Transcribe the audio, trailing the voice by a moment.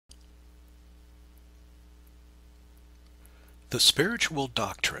The Spiritual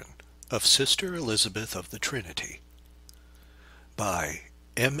Doctrine of Sister Elizabeth of the Trinity by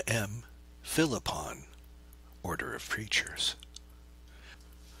M.M. Philippon, Order of Preachers.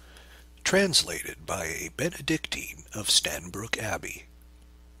 Translated by a Benedictine of Stanbrook Abbey.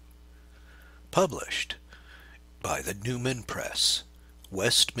 Published by the Newman Press,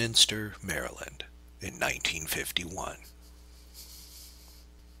 Westminster, Maryland, in 1951.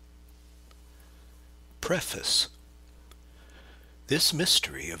 Preface. This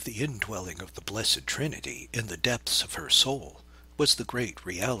mystery of the indwelling of the Blessed Trinity in the depths of her soul was the great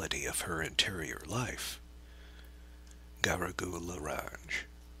reality of her interior life. Garrigou-Lagrange.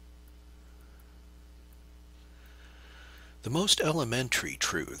 The most elementary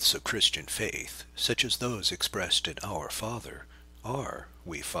truths of Christian faith, such as those expressed in Our Father, are,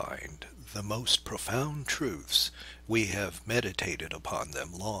 we find, the most profound truths. We have meditated upon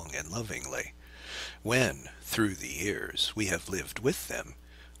them long and lovingly, when, through the years, we have lived with them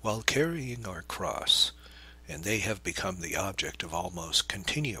while carrying our cross, and they have become the object of almost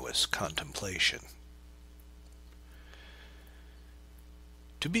continuous contemplation.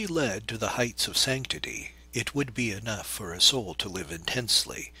 To be led to the heights of sanctity, it would be enough for a soul to live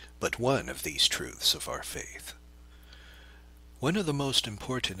intensely but one of these truths of our faith. One of the most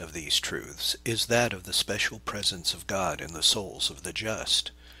important of these truths is that of the special presence of God in the souls of the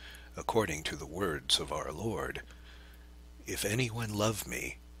just, according to the words of our Lord, "If anyone love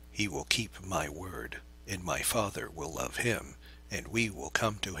me, he will keep my word, and my Father will love him, and we will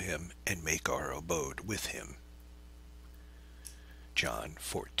come to him and make our abode with him." John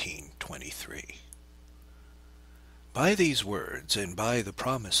 14:23. By these words, and by the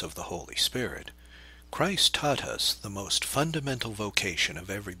promise of the Holy Spirit, Christ taught us the most fundamental vocation of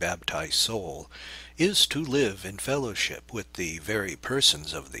every baptized soul is to live in fellowship with the very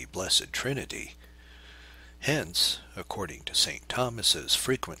persons of the Blessed Trinity. Hence, according to St. Thomas's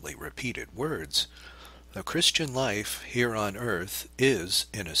frequently repeated words, the Christian life here on earth is,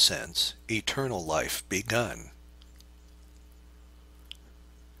 in a sense, eternal life begun.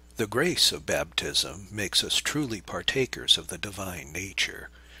 The grace of baptism makes us truly partakers of the divine nature,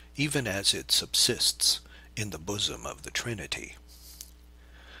 even as it subsists in the bosom of the Trinity.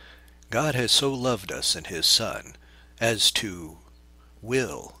 God has so loved us in his Son as to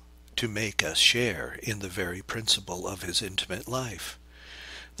will to make us share in the very principle of his intimate life,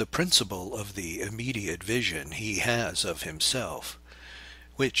 the principle of the immediate vision he has of himself,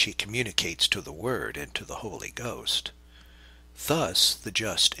 which he communicates to the Word and to the Holy Ghost. Thus the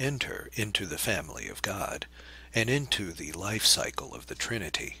just enter into the family of God, and into the life cycle of the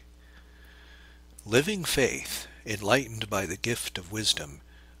Trinity. Living faith, enlightened by the gift of wisdom,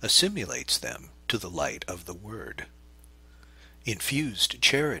 assimilates them to the light of the Word. Infused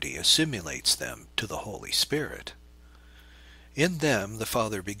charity assimilates them to the Holy Spirit. In them the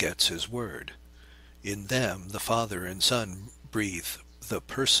Father begets his Word. In them the Father and Son breathe the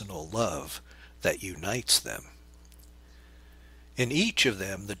personal love that unites them. In each of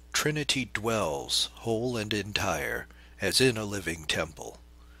them the Trinity dwells, whole and entire, as in a living temple.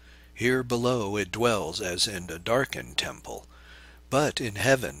 Here below it dwells as in a darkened temple, but in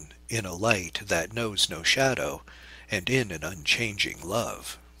heaven in a light that knows no shadow, and in an unchanging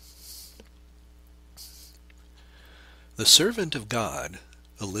love. The servant of God,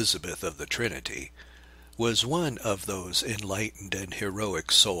 Elizabeth of the Trinity, was one of those enlightened and heroic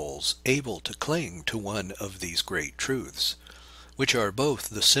souls able to cling to one of these great truths, which are both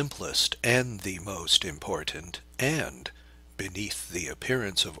the simplest and the most important, and, beneath the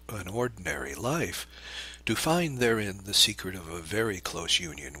appearance of an ordinary life, to find therein the secret of a very close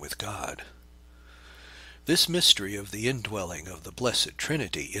union with God. This mystery of the indwelling of the Blessed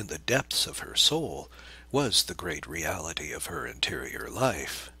Trinity in the depths of her soul was the great reality of her interior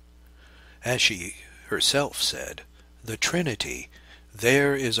life. As she herself said, "The Trinity,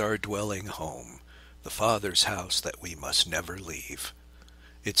 there is our dwelling home, the Father's house that we must never leave.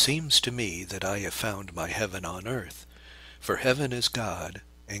 It seems to me that I have found my heaven on earth, for heaven is God,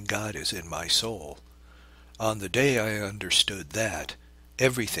 and God is in my soul. On the day I understood that,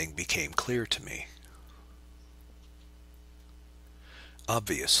 everything became clear to me."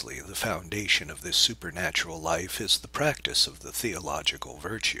 Obviously, the foundation of this supernatural life is the practice of the theological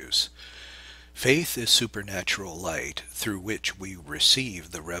virtues. Faith is supernatural light through which we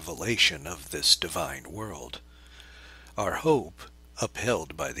receive the revelation of this divine world. Our hope,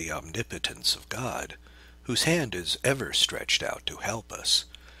 upheld by the omnipotence of God, whose hand is ever stretched out to help us,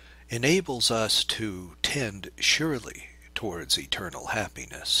 enables us to tend surely towards eternal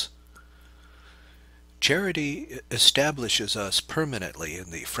happiness. Charity establishes us permanently in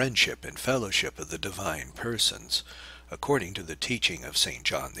the friendship and fellowship of the divine persons, according to the teaching of St.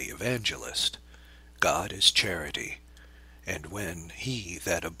 John the Evangelist. God is charity, and when he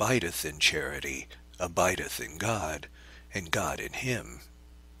that abideth in charity abideth in God, and God in him.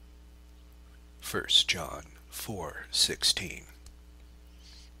 1 John 4:16.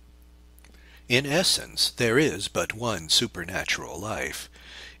 In essence, there is but one supernatural life.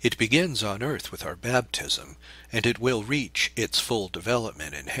 It begins on earth with our baptism, and it will reach its full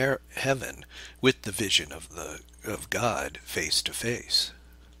development in heaven with the vision of God face to face.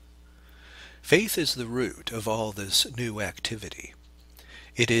 Faith is the root of all this new activity.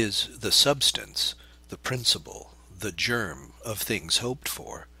 It is the substance, the principle, the germ of things hoped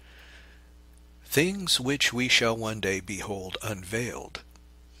for, things which we shall one day behold unveiled.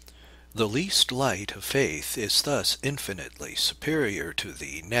 The least light of faith is thus infinitely superior to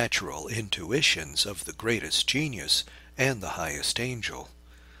the natural intuitions of the greatest genius and the highest angel.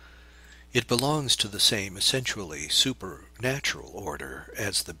 It belongs to the same essentially supernatural order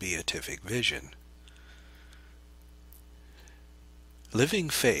as the beatific vision. Living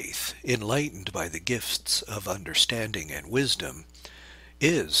faith, enlightened by the gifts of understanding and wisdom,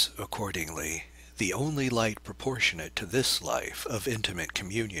 is, accordingly, the only light proportionate to this life of intimate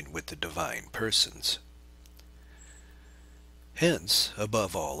communion with the divine persons. Hence,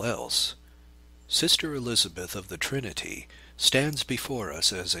 above all else, Sister Élisabeth of the Trinity stands before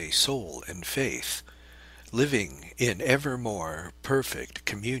us as a soul in faith, living in ever more perfect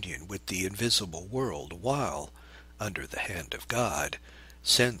communion with the invisible world, while, under the hand of God,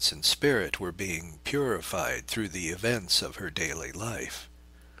 sense and spirit were being purified through the events of her daily life.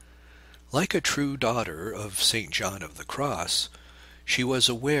 Like a true daughter of St. John of the Cross, she was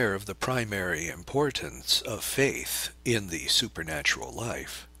aware of the primary importance of faith in the supernatural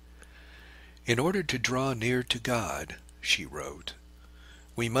life. In order to draw near to God, she wrote,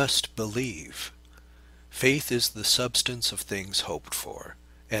 we must believe. Faith is the substance of things hoped for,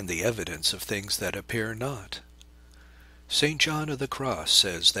 and the evidence of things that appear not. St. John of the Cross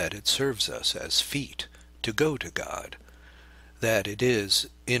says that it serves us as feet to go to God, that it is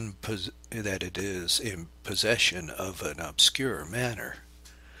in possession of an obscure manner.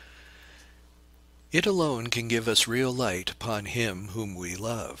 It alone can give us real light upon him whom we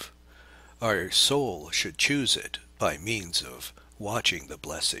love. Our soul should choose it by means of watching the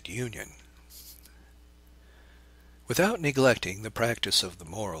blessed union. Without neglecting the practice of the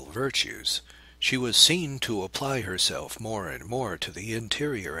moral virtues, she was seen to apply herself more and more to the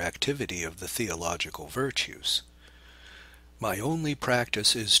interior activity of the theological virtues. My only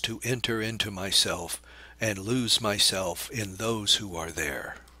practice is to enter into myself and lose myself in those who are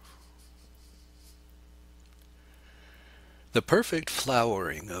there. The perfect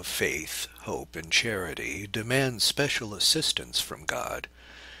flowering of faith, hope, and charity demands special assistance from God,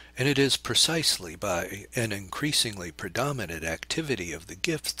 and it is precisely by an increasingly predominant activity of the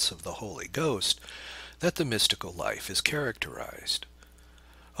gifts of the Holy Ghost that the mystical life is characterized.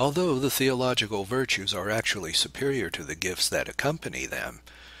 Although the theological virtues are actually superior to the gifts that accompany them,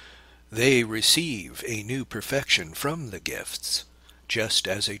 they receive a new perfection from the gifts, just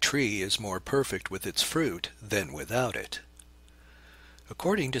as a tree is more perfect with its fruit than without it.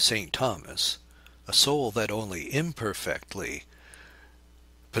 According to St. Thomas, a soul that only imperfectly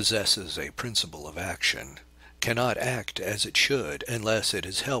possesses a principle of action cannot act as it should unless it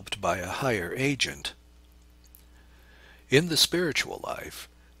is helped by a higher agent. In the spiritual life,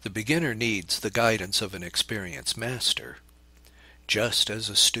 the beginner needs the guidance of an experienced master, just as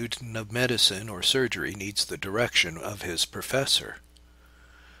a student of medicine or surgery needs the direction of his professor.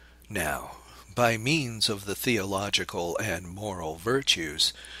 Now, by means of the theological and moral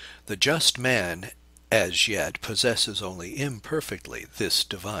virtues, the just man as yet possesses only imperfectly this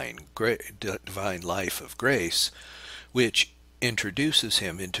divine life of grace, which introduces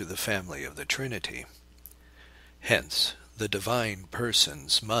him into the family of the Trinity. Hence, the divine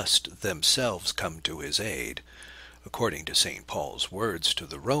persons must themselves come to his aid. According to St. Paul's words to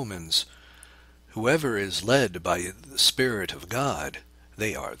the Romans, whoever is led by the Spirit of God,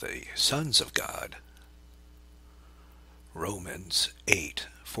 they are the sons of God. Romans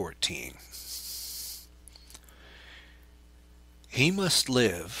 8:14. He must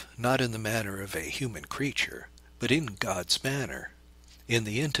live not in the manner of a human creature, but in God's manner, in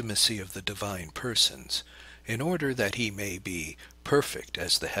the intimacy of the divine persons, in order that he may be perfect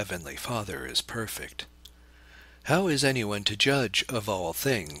as the Heavenly Father is perfect. How is anyone to judge of all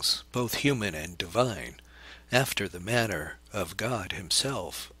things, both human and divine, after the manner of God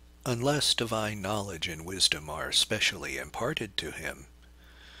himself, unless divine knowledge and wisdom are specially imparted to him?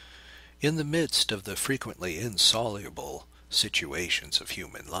 In the midst of the frequently insoluble situations of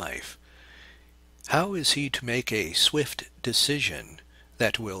human life, How is he to make a swift decision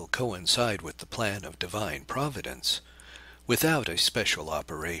that will coincide with the plan of divine providence, without a special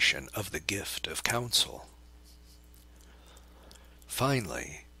operation of the gift of counsel?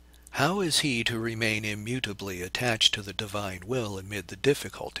 Finally, how is he to remain immutably attached to the divine will amid the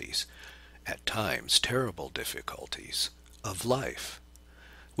difficulties, at times terrible difficulties, of life,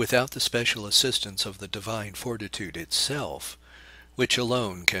 without the special assistance of the divine fortitude itself, which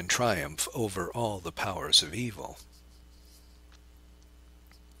alone can triumph over all the powers of evil?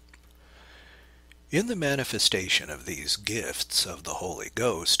 In the manifestation of these gifts of the Holy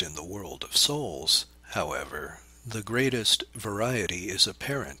Ghost in the world of souls, however, the greatest variety is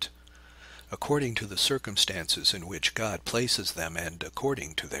apparent, according to the circumstances in which God places them and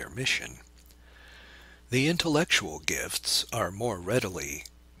according to their mission. The intellectual gifts are more readily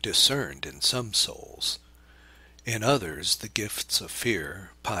discerned in some souls, in others the gifts of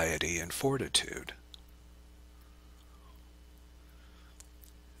fear, piety, and fortitude.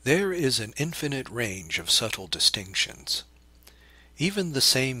 There is an infinite range of subtle distinctions. Even the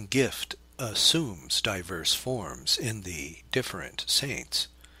same gift assumes diverse forms in the different saints.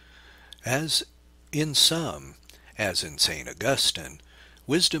 As in some, as in St. Augustine,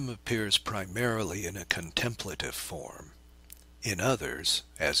 wisdom appears primarily in a contemplative form. In others,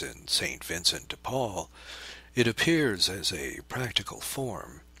 as in St. Vincent de Paul, it appears as a practical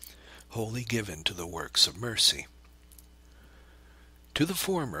form, wholly given to the works of mercy. To the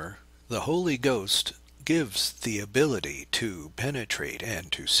former, the Holy Ghost gives the ability to penetrate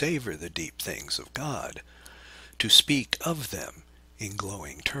and to savor the deep things of God, to speak of them in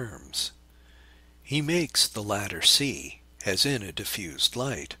glowing terms. He makes the latter see, as in a diffused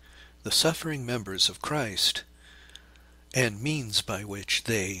light, the suffering members of Christ, and means by which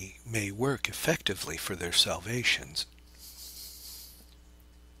they may work effectively for their salvations.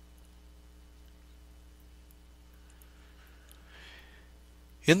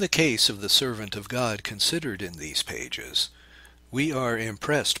 In the case of the servant of God considered in these pages, we are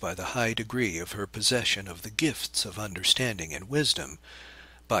impressed by the high degree of her possession of the gifts of understanding and wisdom,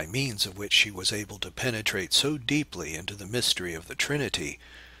 by means of which she was able to penetrate so deeply into the mystery of the Trinity,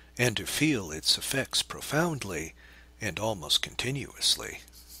 and to feel its effects profoundly and almost continuously.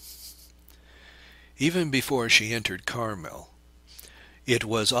 Even before she entered Carmel, it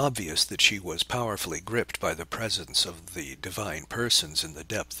was obvious that she was powerfully gripped by the presence of the divine persons in the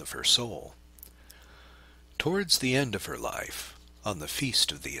depth of her soul. Towards the end of her life, on the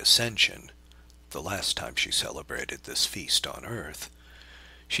Feast of the Ascension, the last time she celebrated this feast on earth,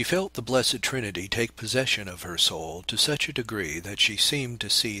 she felt the Blessed Trinity take possession of her soul to such a degree that she seemed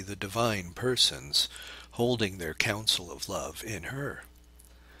to see the divine persons holding their counsel of love in her.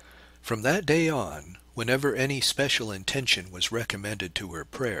 From that day on, whenever any special intention was recommended to her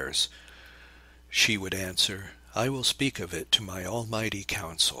prayers, she would answer, "I will speak of it to my Almighty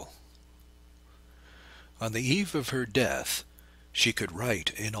Counsel." On the eve of her death, she could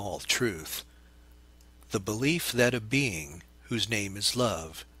write in all truth, "The belief that a being, whose name is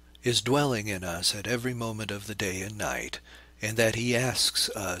love, is dwelling in us at every moment of the day and night, and that he asks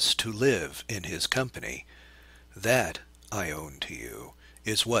us to live in his company, that, I own to you,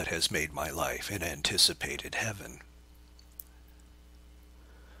 is what has made my life an anticipated heaven."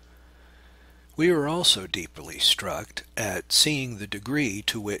 We are also deeply struck at seeing the degree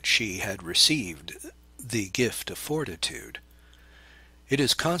to which she had received the gift of fortitude. It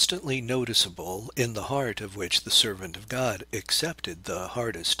is constantly noticeable in the heart of which the servant of God accepted the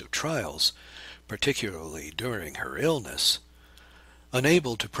hardest of trials, particularly during her illness,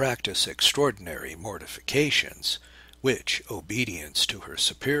 unable to practice extraordinary mortifications, which obedience to her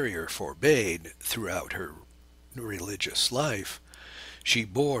superior forbade throughout her religious life, she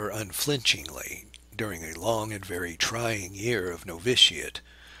bore unflinchingly, during a long and very trying year of novitiate,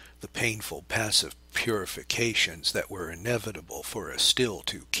 the painful passive purifications that were inevitable for a still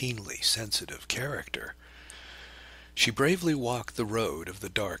too keenly sensitive character. She bravely walked the road of the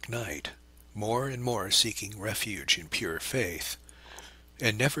dark night, more and more seeking refuge in pure faith,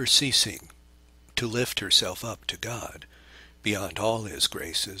 and never ceasing to lift herself up to God, beyond all his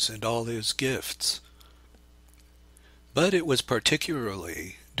graces and all his gifts. But it was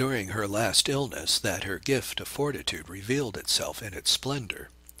particularly during her last illness that her gift of fortitude revealed itself in its splendor.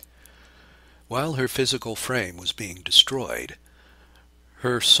 While her physical frame was being destroyed,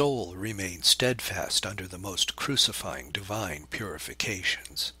 her soul remained steadfast under the most crucifying divine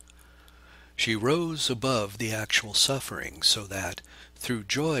purifications. She rose above the actual suffering so that, through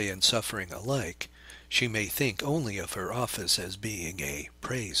joy and suffering alike, she may think only of her office as being a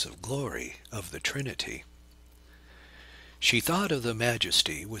praise of glory of the Trinity. She thought of the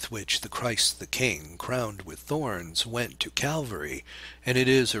majesty with which the Christ the King, crowned with thorns, went to Calvary, and it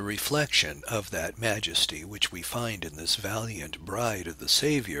is a reflection of that majesty which we find in this valiant bride of the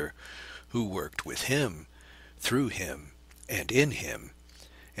Savior, who worked with him, through him, and in him,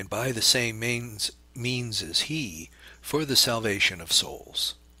 and by the same means as he, for the salvation of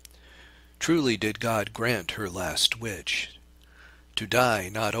souls. Truly did God grant her last wish, to die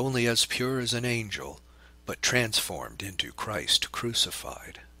not only as pure as an angel, but transformed into Christ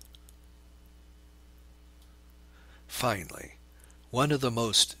crucified. Finally, one of the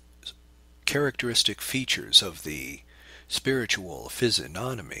most characteristic features of the spiritual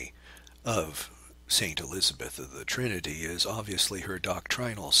physiognomy of Saint Elizabeth of the Trinity is obviously her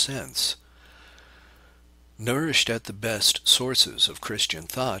doctrinal sense. Nourished at the best sources of Christian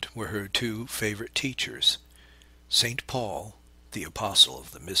thought were her two favorite teachers, St. Paul, the apostle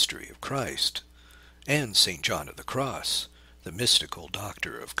of the mystery of Christ, and St. John of the Cross, the mystical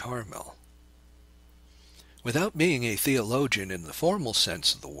doctor of Carmel. Without being a theologian in the formal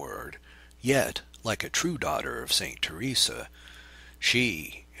sense of the word, yet, like a true daughter of St. Teresa,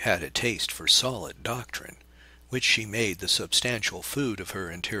 she had a taste for solid doctrine, which she made the substantial food of her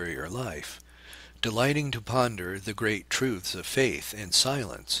interior life, delighting to ponder the great truths of faith in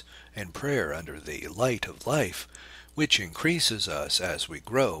silence and prayer under the light of life, which increases us as we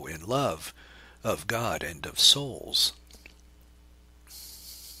grow in love of God and of souls.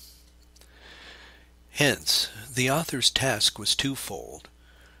 Hence, the author's task was twofold.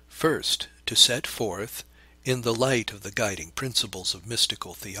 First, to set forth, in the light of the guiding principles of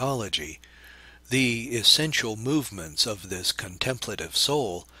mystical theology, the essential movements of this contemplative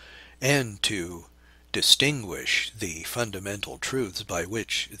soul, and to distinguish the fundamental truths by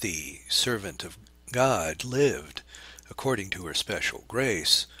which the servant of God lived, according to her special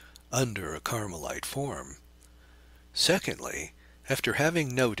grace, under a Carmelite form. Secondly, after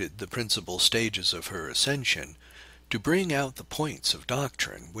having noted the principal stages of her ascension, to bring out the points of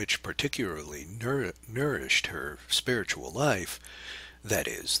doctrine which particularly nourished her spiritual life, that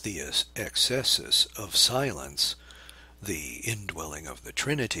is, the excesses of silence, the indwelling of the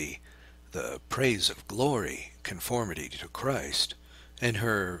Trinity, the praise of glory, conformity to Christ, and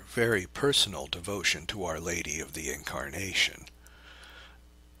her very personal devotion to Our Lady of the Incarnation,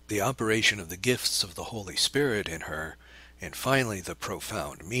 the operation of the gifts of the Holy Spirit in her, and finally the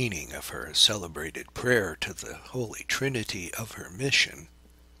profound meaning of her celebrated prayer to the Holy Trinity of her mission.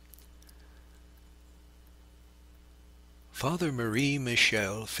 Father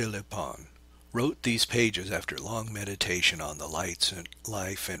Marie-Michel Philippon wrote these pages after long meditation on the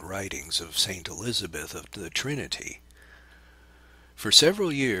life and writings of Saint Elizabeth of the Trinity. For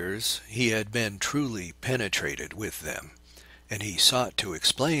several years he had been truly penetrated with them, and he sought to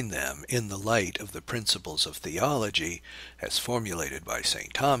explain them in the light of the principles of theology as formulated by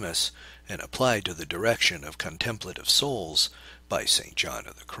St. Thomas and applied to the direction of contemplative souls by St. John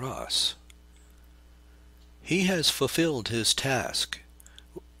of the Cross. He has fulfilled his task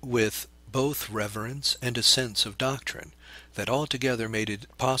with both reverence and a sense of doctrine that altogether made it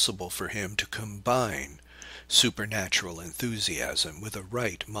possible for him to combine supernatural enthusiasm with a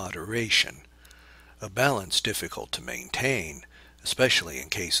right moderation, a balance difficult to maintain, especially in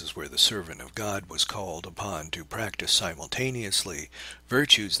cases where the servant of God was called upon to practice simultaneously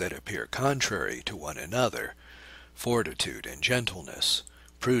virtues that appear contrary to one another, fortitude and gentleness,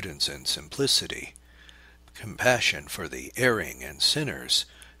 prudence and simplicity, compassion for the erring and sinners,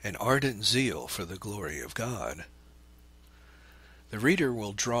 and ardent zeal for the glory of God. The reader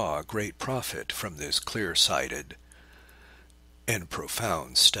will draw great profit from this clear-sighted and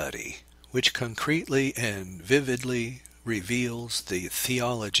profound study, which concretely and vividly reveals the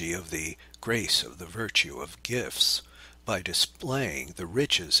theology of the grace of the virtue of gifts by displaying the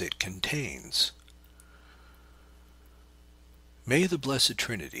riches it contains. May the Blessed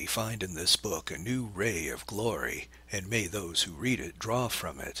Trinity find in this book a new ray of glory, and may those who read it draw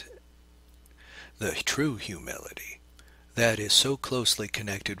from it the true humility that is so closely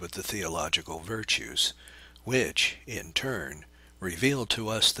connected with the theological virtues, which, in turn, reveal to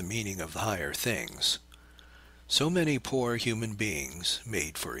us the meaning of the higher things. So many poor human beings,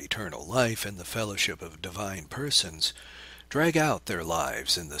 made for eternal life and the fellowship of divine persons, drag out their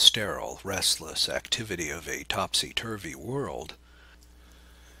lives in the sterile, restless activity of a topsy-turvy world.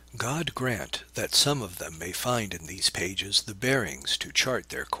 God grant that some of them may find in these pages the bearings to chart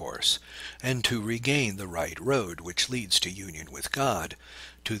their course, and to regain the right road which leads to union with God,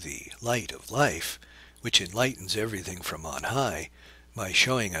 to the light of life, which enlightens everything from on high, by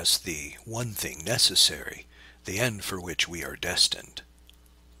showing us the one thing necessary, the end for which we are destined.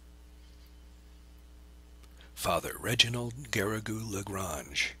 Father Reginald Garrigou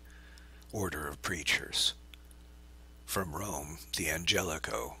Lagrange, Order of Preachers. From Rome, the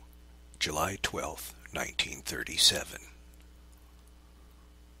Angelico, July 12, 1937.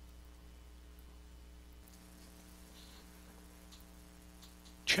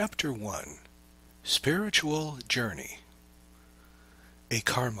 Chapter 1. Spiritual Journey. A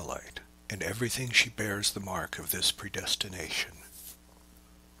Carmelite, and everything she bears the mark of this predestination.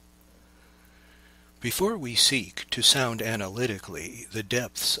 Before we seek to sound analytically the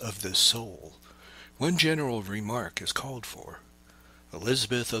depths of this soul, one general remark is called for.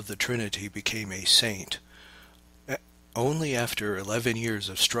 Élisabeth of the Trinity became a saint only after 11 years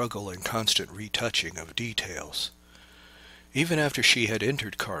of struggle and constant retouching of details. Even after she had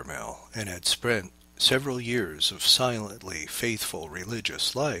entered Carmel and had spent several years of silently faithful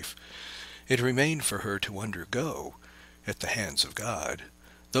religious life, it remained for her to undergo, at the hands of God,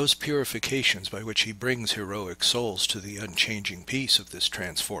 those purifications by which he brings heroic souls to the unchanging peace of this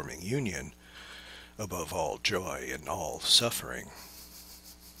transforming union, above all joy and all suffering.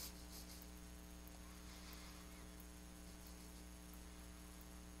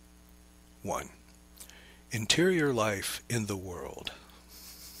 One. Interior life in the world.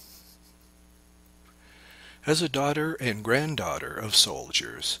 As a daughter and granddaughter of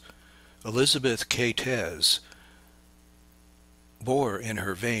soldiers, Élisabeth Catez bore in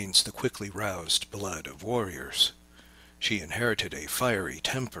her veins the quickly roused blood of warriors. She inherited a fiery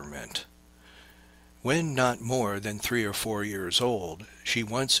temperament. When not more than 3 or 4 years old, she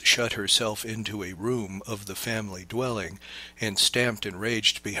once shut herself into a room of the family dwelling and stamped and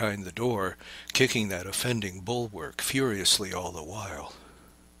raged behind the door, kicking that offending bulwark furiously all the while.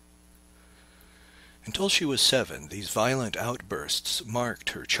 Until she was 7, these violent outbursts marked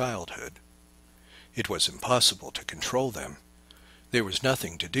her childhood. It was impossible to control them. There was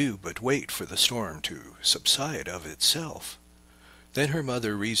nothing to do but wait for the storm to subside of itself. Then her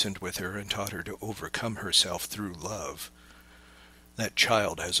mother reasoned with her and taught her to overcome herself through love. "That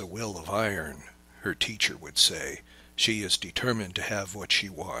child has a will of iron," her teacher would say. "She is determined to have what she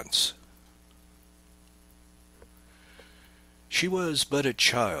wants." She was but a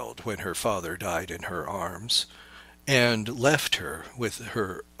child when her father died in her arms, and left her with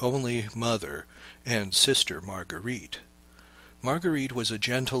her only mother and sister Marguerite. Marguerite was a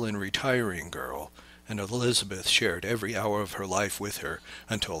gentle and retiring girl, and Élisabeth shared every hour of her life with her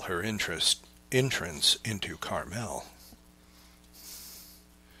until her entrance into Carmel.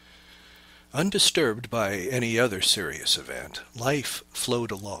 Undisturbed by any other serious event, life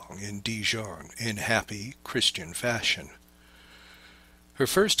flowed along in Dijon in happy Christian fashion. Her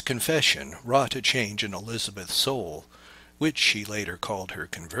first confession wrought a change in Élisabeth's soul, which she later called her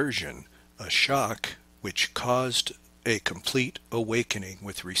conversion, a shock which caused a complete awakening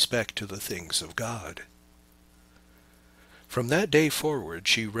with respect to the things of God. From that day forward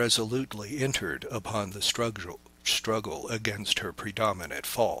she resolutely entered upon the struggle against her predominant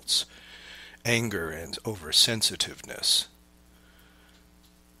faults, anger and oversensitiveness.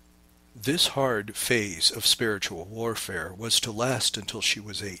 This hard phase of spiritual warfare was to last until she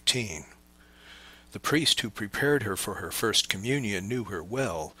was 18. The priest who prepared her for her first communion knew her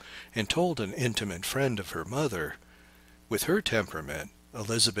well, and told an intimate friend of her mother, "With her temperament,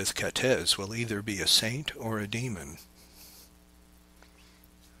 Élisabeth Catez will either be a saint or a demon."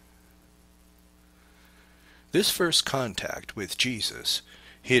 This first contact with Jesus,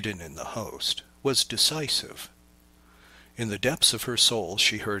 hidden in the host, was decisive. In the depths of her soul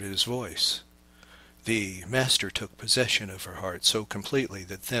she heard his voice. The Master took possession of her heart so completely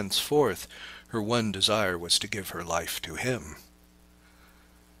that thenceforth her one desire was to give her life to him.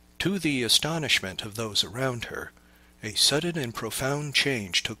 To the astonishment of those around her, a sudden and profound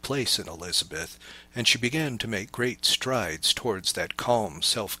change took place in Élisabeth, and she began to make great strides towards that calm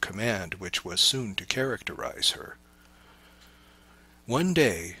self-command which was soon to characterize her. One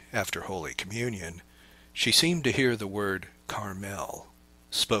day, after Holy Communion, she seemed to hear the word Carmel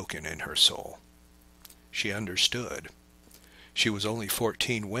spoken in her soul. She understood. She was only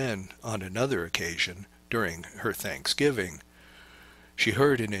 14 when, on another occasion, during her Thanksgiving, she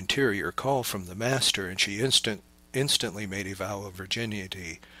heard an interior call from the Master, and she instantly made a vow of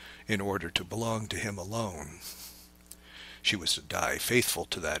virginity in order to belong to him alone. She was to die faithful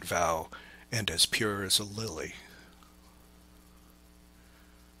to that vow and as pure as a lily.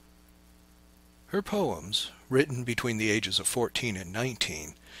 Her poems, written between the ages of 14 and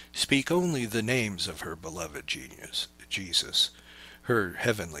 19, speak only the names of her beloved Jesus, her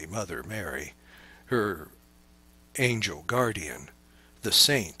heavenly mother Mary, her angel guardian, the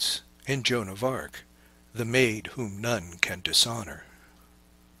saints, and Joan of Arc, the maid whom none can dishonor.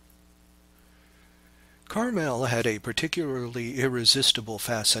 Carmel had a particularly irresistible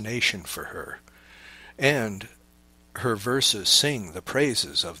fascination for her, and her verses sing the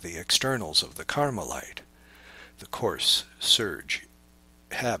praises of the externals of the Carmelite, the coarse serge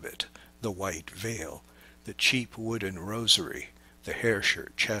habit, the white veil, the cheap wooden rosary, the hair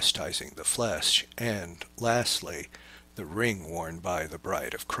shirt chastising the flesh, and, lastly, the ring worn by the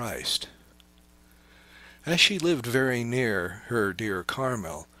bride of Christ. As she lived very near her dear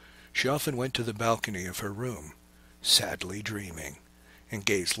Carmel, she often went to the balcony of her room, sadly dreaming, and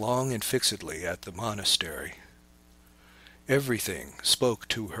gazed long and fixedly at the monastery. Everything spoke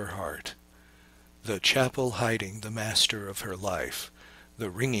to her heart. The chapel hiding the master of her life, the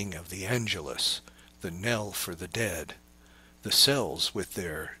ringing of the Angelus, the knell for the dead, the cells with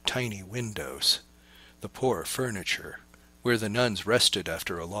their tiny windows, the poor furniture, where the nuns rested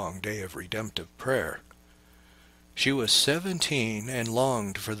after a long day of redemptive prayer. She was 17 and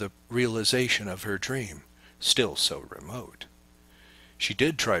longed for the realization of her dream, still so remote. She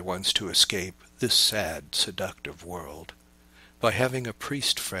did try once to escape this sad, seductive world by having a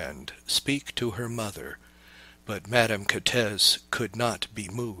priest friend speak to her mother, but Madame Catez could not be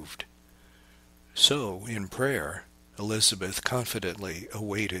moved. So, in prayer, Élisabeth confidently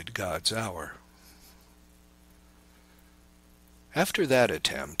awaited God's hour. After that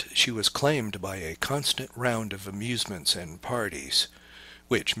attempt, she was claimed by a constant round of amusements and parties,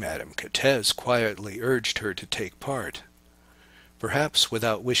 which Madame Catez quietly urged her to take part. Perhaps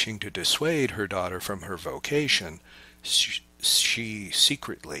without wishing to dissuade her daughter from her vocation, she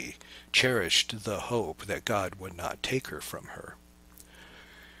secretly cherished the hope that God would not take her from her.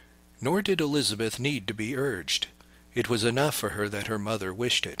 Nor did Élisabeth need to be urged. It was enough for her that her mother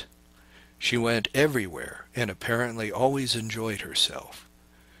wished it. She went everywhere and apparently always enjoyed herself.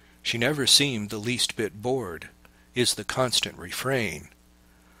 She never seemed the least bit bored, is the constant refrain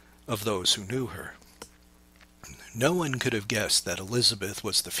of those who knew her. No one could have guessed that Élisabeth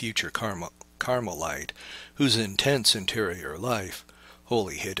was the future Carmelite, whose intense interior life,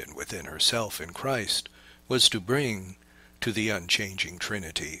 wholly hidden within herself in Christ, was to bring to the unchanging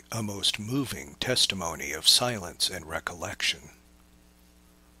Trinity a most moving testimony of silence and recollection.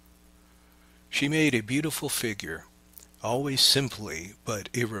 She made a beautiful figure, always simply but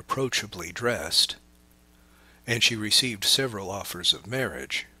irreproachably dressed, and she received several offers of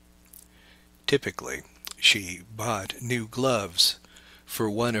marriage. Typically, she bought new gloves for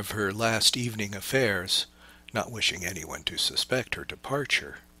one of her last evening affairs, not wishing anyone to suspect her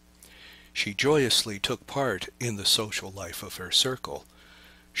departure. She joyously took part in the social life of her circle,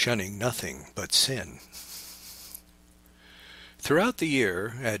 shunning nothing but sin. Throughout the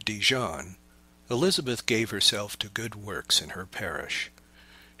year at Dijon, Élisabeth gave herself to good works in her parish.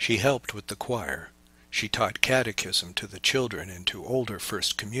 She helped with the choir. She taught catechism to the children and to older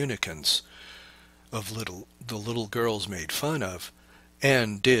first communicants of the little girls made fun of,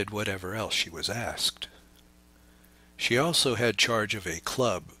 and did whatever else she was asked. She also had charge of a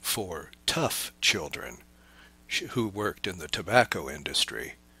club for tough children who worked in the tobacco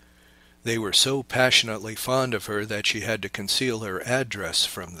industry. They were so passionately fond of her that she had to conceal her address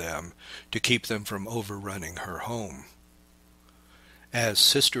from them to keep them from overrunning her home. As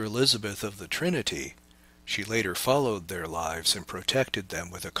Sister Élisabeth of the Trinity, she later followed their lives and protected them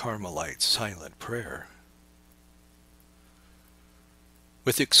with a Carmelite's silent prayer.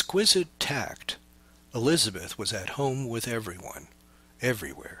 With exquisite tact, Élisabeth was at home with everyone,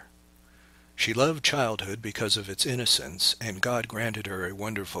 everywhere. She loved childhood because of its innocence, and God granted her a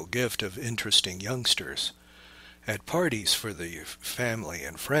wonderful gift of interesting youngsters. At parties for the family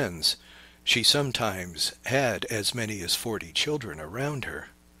and friends, she sometimes had as many as 40 children around her.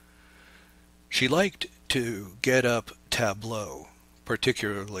 She liked to get up tableaux,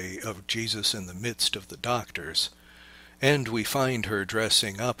 particularly of Jesus in the midst of the doctors, and we find her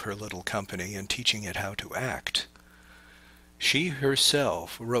dressing up her little company and teaching it how to act. She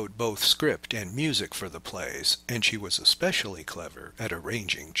herself wrote both script and music for the plays, and she was especially clever at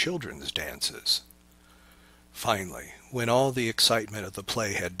arranging children's dances. Finally, when all the excitement of the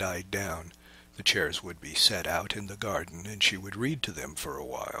play had died down, the chairs would be set out in the garden, and she would read to them for a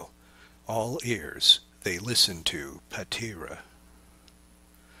while. All ears, they listened to Patera.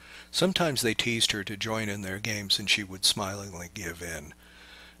 Sometimes they teased her to join in their games, and she would smilingly give in.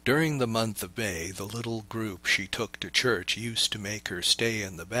 During the month of May, the little group she took to church used to make her stay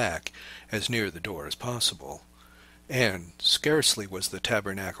in the back, as near the door as possible. And scarcely was the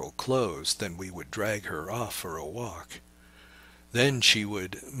tabernacle closed than we would drag her off for a walk. Then she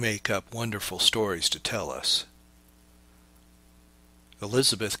would make up wonderful stories to tell us.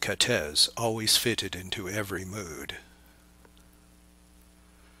 Élisabeth Catez always fitted into every mood.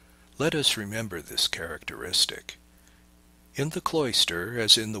 Let us remember this characteristic. In the cloister,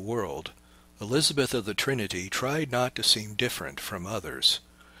 as in the world, Élisabeth of the Trinity tried not to seem different from others.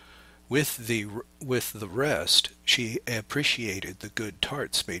 With the rest, she appreciated the good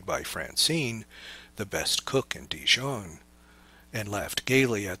tarts made by Francine, the best cook in Dijon, and laughed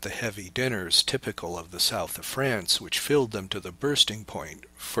gaily at the heavy dinners typical of the south of France, which filled them to the bursting point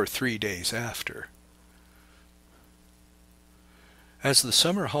for 3 days after. As the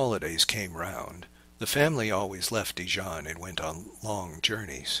summer holidays came round, the family always left Dijon and went on long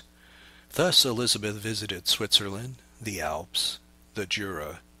journeys. Thus Élisabeth visited Switzerland, the Alps, the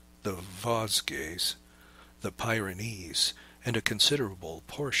Jura, the Vosges, the Pyrenees, and a considerable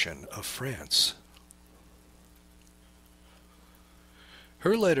portion of France.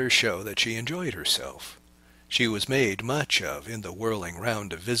 Her letters show that she enjoyed herself. She was made much of in the whirling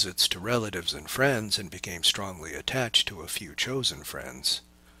round of visits to relatives and friends, and became strongly attached to a few chosen friends.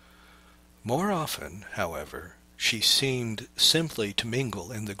 More often, however, she seemed simply to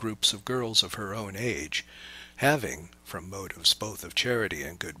mingle in the groups of girls of her own age, having, from motives both of charity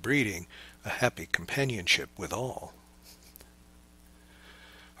and good breeding, a happy companionship with all.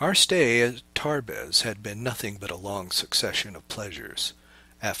 Our stay at Tarbes had been nothing but a long succession of pleasures,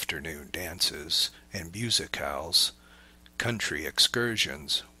 afternoon dances and musicales, country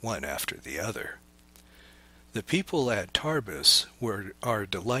excursions, one after the other. The people at Tarbes are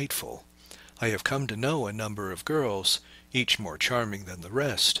delightful. I have come to know a number of girls, each more charming than the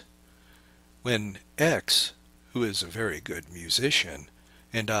rest. When X, who is a very good musician,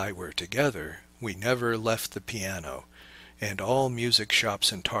 and I were together, we never left the piano, and all music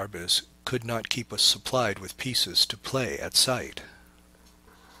shops in Tarbes could not keep us supplied with pieces to play at sight.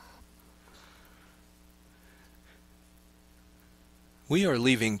 We are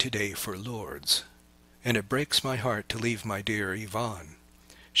leaving today for Lourdes, and it breaks my heart to leave my dear Yvonne.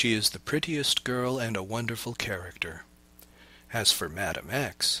 She is the prettiest girl and a wonderful character. As for Madame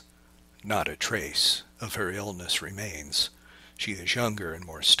X, not a trace of her illness remains. She is younger and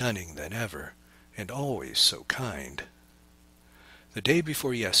more stunning than ever, and always so kind. The day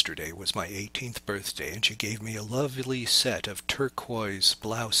before yesterday was my 18th birthday, and she gave me a lovely set of turquoise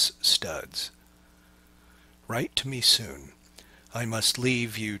blouse studs. Write to me soon. I must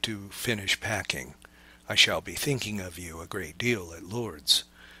leave you to finish packing. I shall be thinking of you a great deal at Lourdes,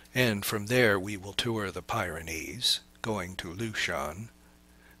 and from there we will tour the Pyrenees, going to Luchon,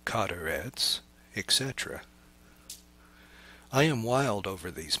 Cauderetz, etc. I am wild over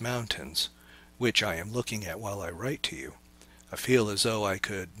these mountains, which I am looking at while I write to you. I feel as though I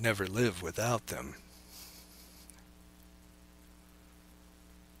could never live without them.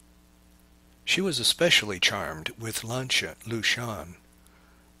 She was especially charmed with Luchon.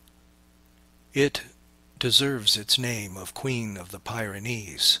 It deserves its name of Queen of the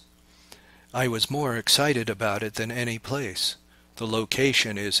Pyrenees. I was more excited about it than any place. The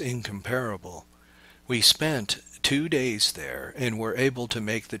location is incomparable. We spent 2 days there and were able to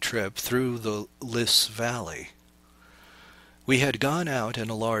make the trip through the Lys Valley. We had gone out in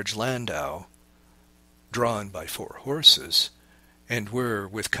a large landau, drawn by 4 horses, and were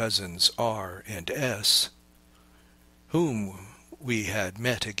with cousins R and S, whom we had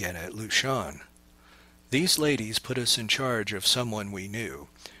met again at Luchon. These ladies put us in charge of someone we knew,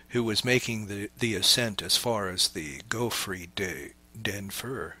 who was making the ascent as far as the Gaufre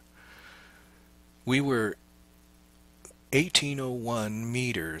d'Enfer. We were 1801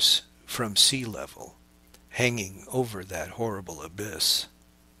 meters from sea level, hanging over that horrible abyss.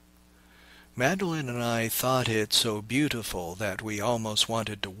 Madeline and I thought it so beautiful that we almost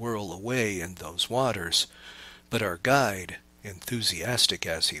wanted to whirl away in those waters, but our guide, enthusiastic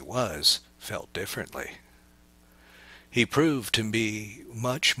as he was, felt differently. He proved to be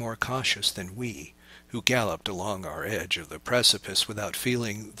much more cautious than we, who galloped along our edge of the precipice without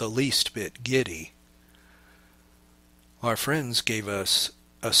feeling the least bit giddy. Our friends gave us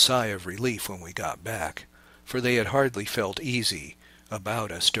a sigh of relief when we got back, for they had hardly felt easy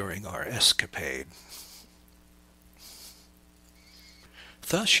about us during our escapade.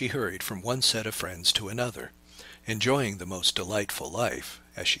 Thus she hurried from one set of friends to another, enjoying the most delightful life,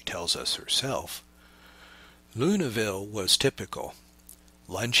 as she tells us herself. Luneville was typical,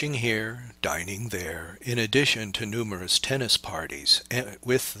 lunching here, dining there, in addition to numerous tennis parties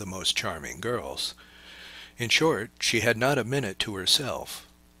with the most charming girls. In short, she had not a minute to herself.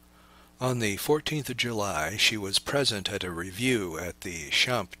 On the 14th of July she was present at a review at the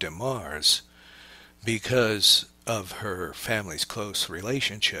Champ de Mars because of her family's close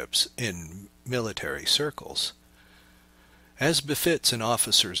relationships in military circles. As befits an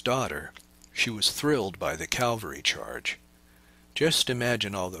officer's daughter, she was thrilled by the cavalry charge. Just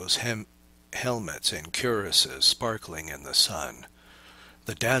imagine all those helmets and cuirasses sparkling in the sun.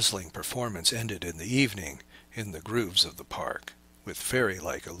 The dazzling performance ended in the evening in the grooves of the park, with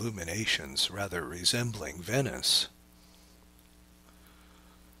fairy-like illuminations rather resembling Venice.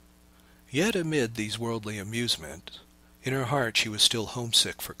 Yet amid these worldly amusements, in her heart she was still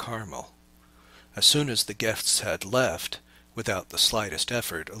homesick for Carmel. As soon as the guests had left, without the slightest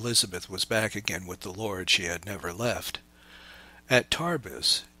effort, Élisabeth was back again with the Lord she had never left. At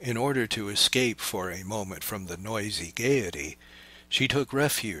Tarbes, in order to escape for a moment from the noisy gaiety, she took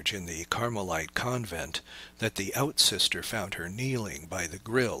refuge in the Carmelite convent that the out-sister found her kneeling by the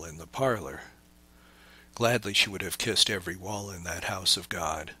grill in the parlor. Gladly she would have kissed every wall in that house of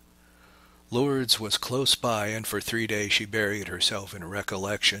God. Lourdes was close by, and for 3 days she buried herself in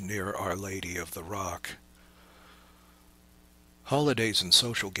recollection near Our Lady of the Rock. Holidays and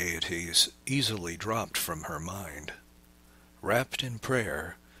social gaieties easily dropped from her mind. Wrapped in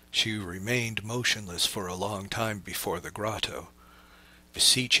prayer, she remained motionless for a long time before the grotto,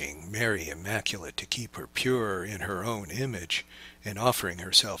 beseeching Mary Immaculate to keep her pure in her own image and offering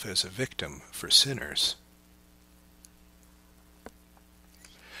herself as a victim for sinners.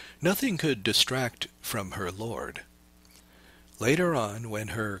 Nothing could distract from her Lord. Later on, when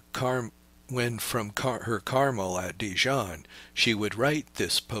from her Carmel at Dijon, she would write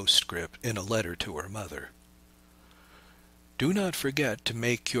this postscript in a letter to her mother. Do not forget to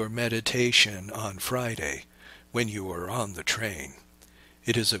make your meditation on Friday when you are on the train.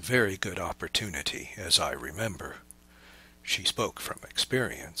 It is a very good opportunity, as I remember. She spoke from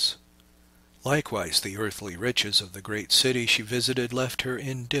experience. Likewise, the earthly riches of the great city she visited left her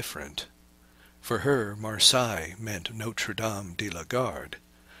indifferent. For her, Marseille meant Notre-Dame de la Garde,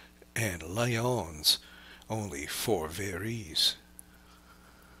 and Lyons only 4 Veries.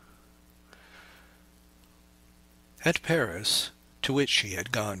 At Paris, to which she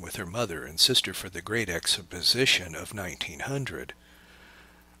had gone with her mother and sister for the great exposition of 1900,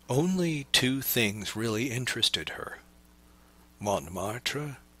 only 2 things really interested her: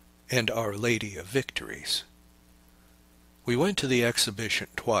 Montmartre and Our Lady of Victories. We went to the exhibition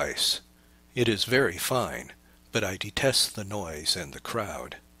twice. It is very fine, but I detest the noise and the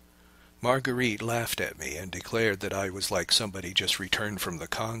crowd. Marguerite laughed at me and declared that I was like somebody just returned from the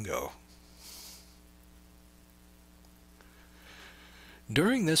Congo.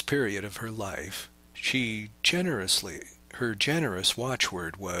 During this period of her life, her generous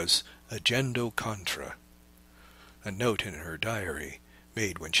watchword was agendo contra. A note in her diary,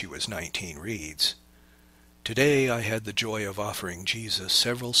 made when she was 19, reads, Today I had the joy of offering Jesus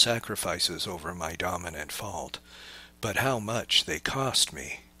several sacrifices over my dominant fault, but how much they cost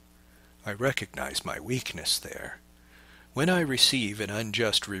me. I recognize my weakness there. When I receive an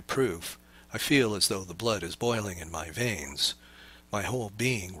unjust reproof, I feel as though the blood is boiling in my veins. My whole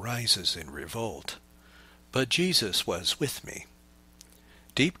being rises in revolt. But Jesus was with me.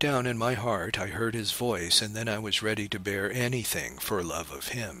 Deep down in my heart I heard his voice, and then I was ready to bear anything for love of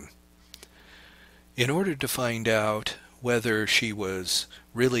him. In order to find out whether she was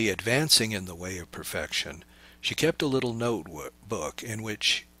really advancing in the way of perfection, she kept a little notebook in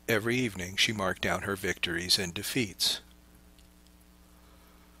which every evening she marked down her victories and defeats.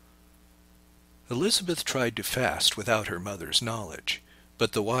 Élisabeth tried to fast without her mother's knowledge,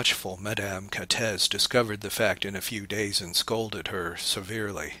 but the watchful Madame Catez discovered the fact in a few days and scolded her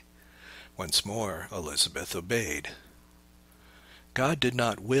severely. Once more Élisabeth obeyed. God did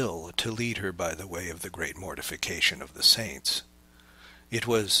not will to lead her by the way of the great mortification of the saints. It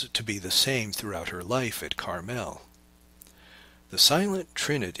was to be the same throughout her life at Carmel. The silent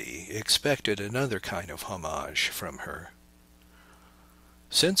Trinity expected another kind of homage from her.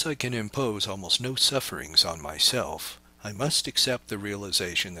 Since I can impose almost no sufferings on myself, I must accept the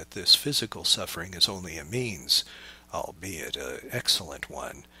realization that this physical suffering is only a means, albeit an excellent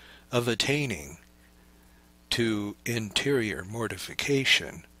one, of attaining to interior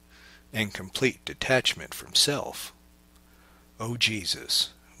mortification and complete detachment from self. O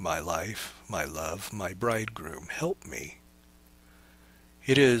Jesus, my life, my love, my bridegroom, help me.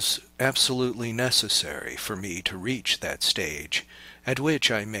 It is absolutely necessary for me to reach that stage at which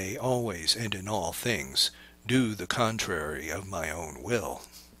I may always and in all things do the contrary of my own will.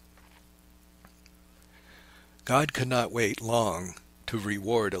 God could not wait long to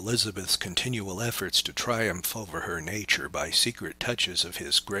reward Élisabeth's continual efforts to triumph over her nature by secret touches of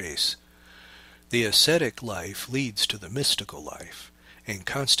his grace. The ascetic life leads to the mystical life and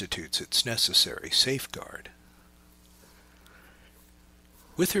constitutes its necessary safeguard.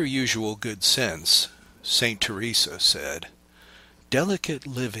 With her usual good sense, St. Teresa said, "Delicate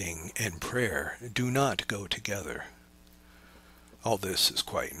living and prayer do not go together." All this is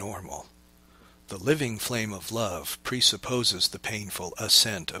quite normal. The living flame of love presupposes the painful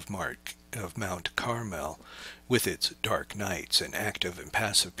ascent of Mount Carmel, with its dark nights and active and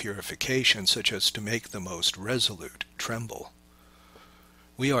passive purification such as to make the most resolute tremble.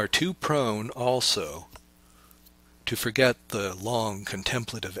 We are too prone also to forget the long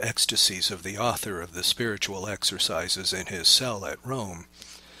contemplative ecstasies of the author of the spiritual exercises in his cell at Rome,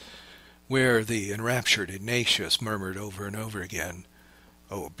 where the enraptured Ignatius murmured over and over again,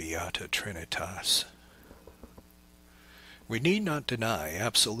 O Beata Trinitas. We need not deny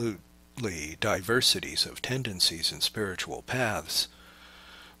absolutely diversities of tendencies in spiritual paths,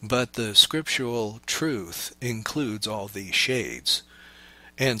 but the scriptural truth includes all these shades,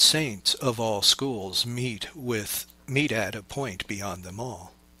 and saints of all schools meet at a point beyond them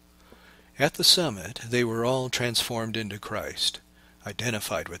all. At the summit, they were all transformed into Christ,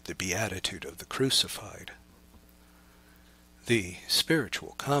 identified with the beatitude of the crucified. The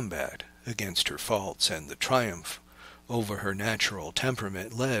spiritual combat against her faults and the triumph over her natural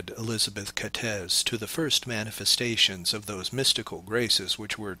temperament led Élisabeth Catez to the first manifestations of those mystical graces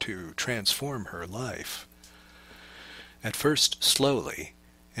which were to transform her life. At first slowly,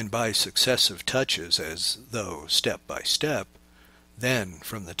 and by successive touches as though step by step, then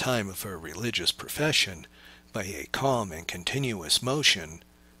from the time of her religious profession, by a calm and continuous motion,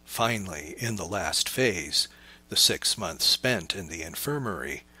 finally in the last phase, the 6 months spent in the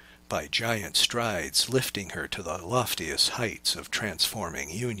infirmary, by giant strides lifting her to the loftiest heights of transforming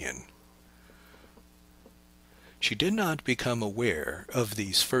union. She did not become aware of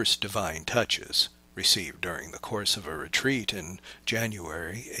these first divine touches, received during the course of a retreat in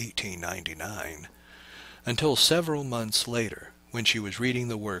January 1899, until several months later, when she was reading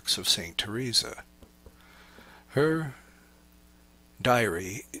the works of St. Teresa. Her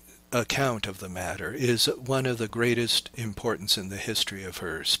diary account of the matter is one of the greatest importance in the history of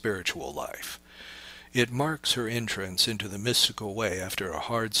her spiritual life. It marks her entrance into the mystical way after a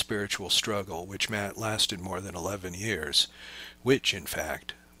hard spiritual struggle which lasted more than 11 years, which, in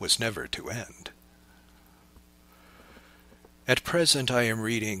fact, was never to end. At present I am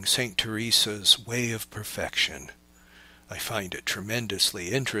reading St. Teresa's Way of Perfection. I find it tremendously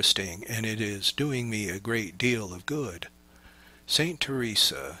interesting, and it is doing me a great deal of good. St.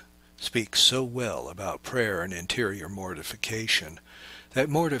 Teresa speaks so well about prayer and interior mortification, that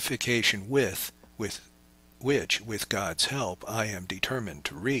mortification which, with God's help, I am determined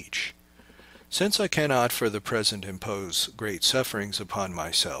to reach. Since I cannot for the present impose great sufferings upon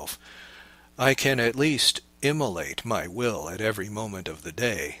myself, I can at least immolate my will at every moment of the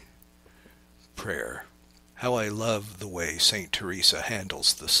day. Prayer. How I love the way St. Teresa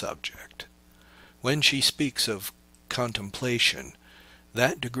handles the subject. When she speaks of contemplation,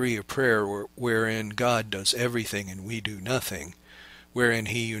 that degree of prayer wherein God does everything and we do nothing, wherein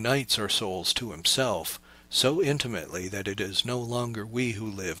he unites our souls to himself so intimately that it is no longer we who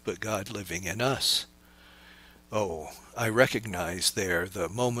live but God living in us. Oh, I recognize there the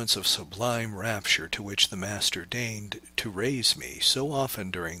moments of sublime rapture to which the Master deigned to raise me so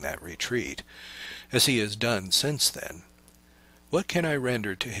often during that retreat, as he has done since then. What can I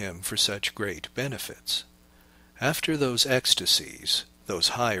render to him for such great benefits? After those ecstasies, those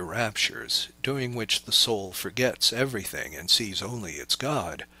high raptures, during which the soul forgets everything and sees only its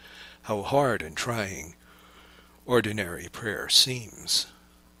God, how hard and trying ordinary prayer seems.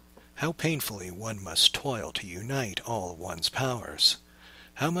 How painfully one must toil to unite all one's powers.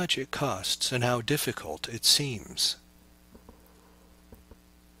 How much it costs and how difficult it seems.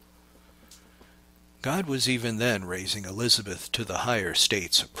 God was even then raising Élisabeth to the higher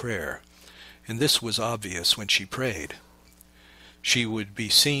states of prayer, and this was obvious when she prayed. She would be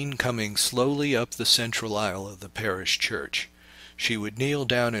seen coming slowly up the central aisle of the parish church. She would kneel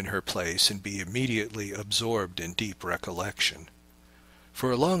down in her place and be immediately absorbed in deep recollection.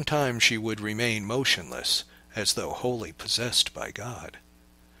 For a long time she would remain motionless, as though wholly possessed by God.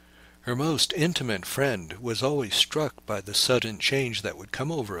 Her most intimate friend was always struck by the sudden change that would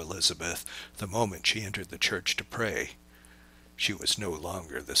come over Élisabeth the moment she entered the church to pray. She was no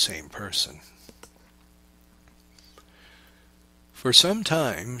longer the same person. For some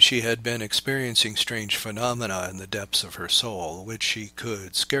time she had been experiencing strange phenomena in the depths of her soul, which she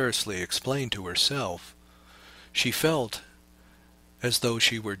could scarcely explain to herself. She felt as though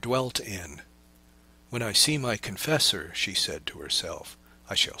she were dwelt in. When I see my confessor, she said to herself,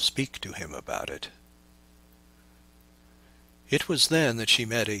 I shall speak to him about it. It was then that she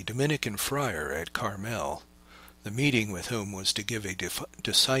met a Dominican friar at Carmel, the meeting with whom was to give a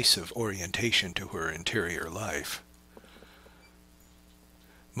decisive orientation to her interior life.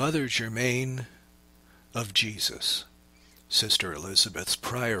 Mother Germaine of Jesus, Sister Elizabeth's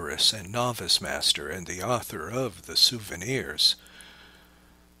prioress and novice master and the author of the Souvenirs,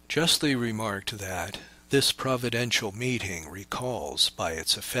 justly remarked that this providential meeting recalls by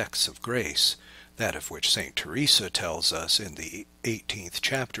its effects of grace that of which St. Teresa tells us in the 18th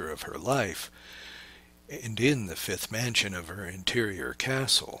chapter of her life, and in the 5th mansion of her interior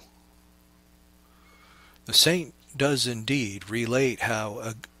castle. The saint does indeed relate how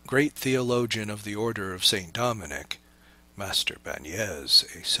a great theologian of the order of St. Dominic, Master Banez,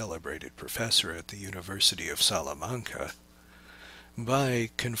 a celebrated professor at the University of Salamanca, by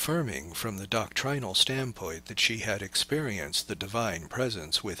confirming from the doctrinal standpoint that she had experienced the divine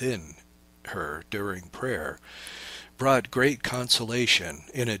presence within her during prayer, brought great consolation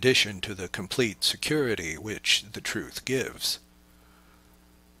in addition to the complete security which the truth gives.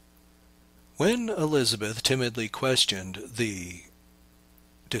 When Elizabeth timidly questioned the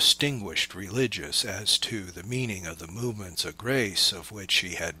distinguished religious as to the meaning of the movements of grace of which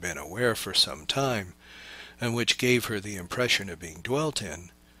she had been aware for some time, and which gave her the impression of being dwelt in,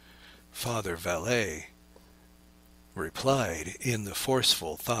 Father Vallet replied in the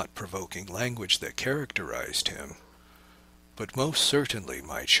forceful, thought-provoking language that characterized him, "But most certainly,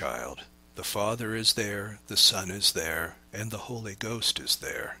 my child, the Father is there, the Son is there, and the Holy Ghost is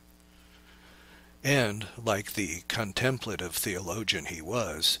there." And, like the contemplative theologian he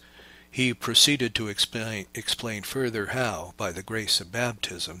was, he proceeded to explain further how, by the grace of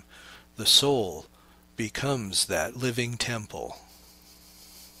baptism, the soul becomes that living temple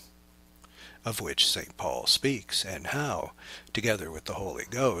of which St. Paul speaks, and how, together with the Holy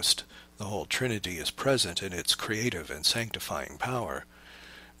Ghost, the whole Trinity is present in its creative and sanctifying power,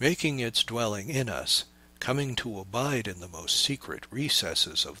 making its dwelling in us, coming to abide in the most secret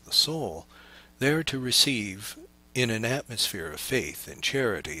recesses of the soul, there to receive, in an atmosphere of faith and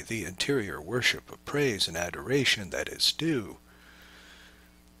charity, the interior worship of praise and adoration that is due.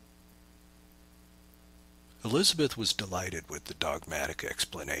 Elizabeth was delighted with the dogmatic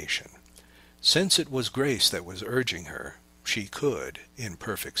explanation. Since it was grace that was urging her, she could, in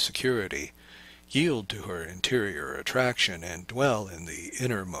perfect security, yield to her interior attraction and dwell in the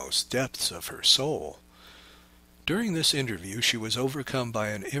innermost depths of her soul. During this interview she was overcome by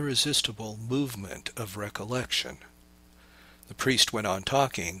an irresistible movement of recollection. The priest went on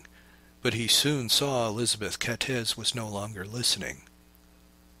talking, but he soon saw Élisabeth Catez was no longer listening.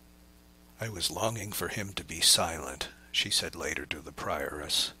 "I was longing for him to be silent," she said later to the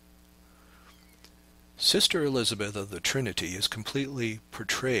prioress. Sister Elizabeth of the Trinity is completely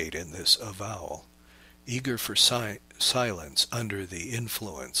portrayed in this avowal, eager for silence under the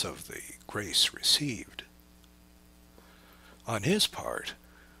influence of the grace received. On his part,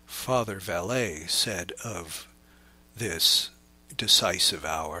 Father Vallet said of this decisive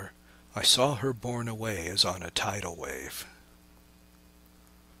hour, "I saw her borne away as on a tidal wave."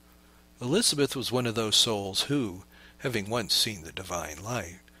 Elizabeth was one of those souls who, having once seen the divine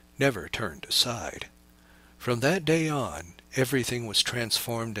light, never turned aside. From that day on, everything was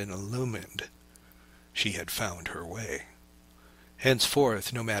transformed and illumined. She had found her way.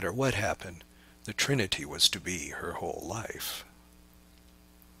 Henceforth, no matter what happened, the Trinity was to be her whole life.